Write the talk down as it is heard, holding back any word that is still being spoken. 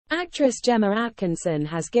Actress Gemma Atkinson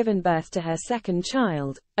has given birth to her second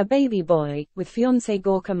child, a baby boy, with fiancé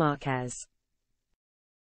Gorka Marquez.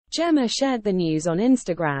 Gemma shared the news on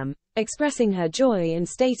Instagram, expressing her joy and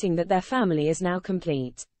stating that their family is now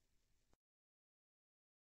complete.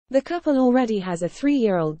 The couple already has a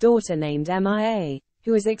 3-year-old daughter named Mia,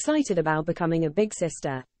 who is excited about becoming a big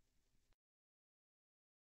sister.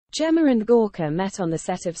 Gemma and Gorka met on the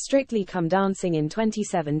set of Strictly Come Dancing in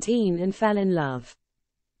 2017 and fell in love.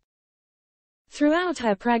 Throughout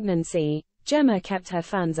her pregnancy, Gemma kept her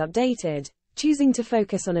fans updated, choosing to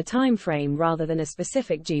focus on a time frame rather than a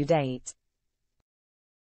specific due date.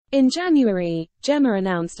 In January, Gemma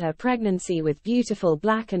announced her pregnancy with beautiful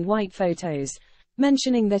black and white photos,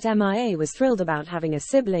 mentioning that Mia was thrilled about having a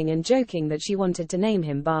sibling and joking that she wanted to name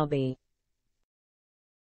him Barbie.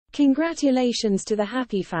 Congratulations to the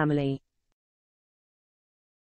happy family.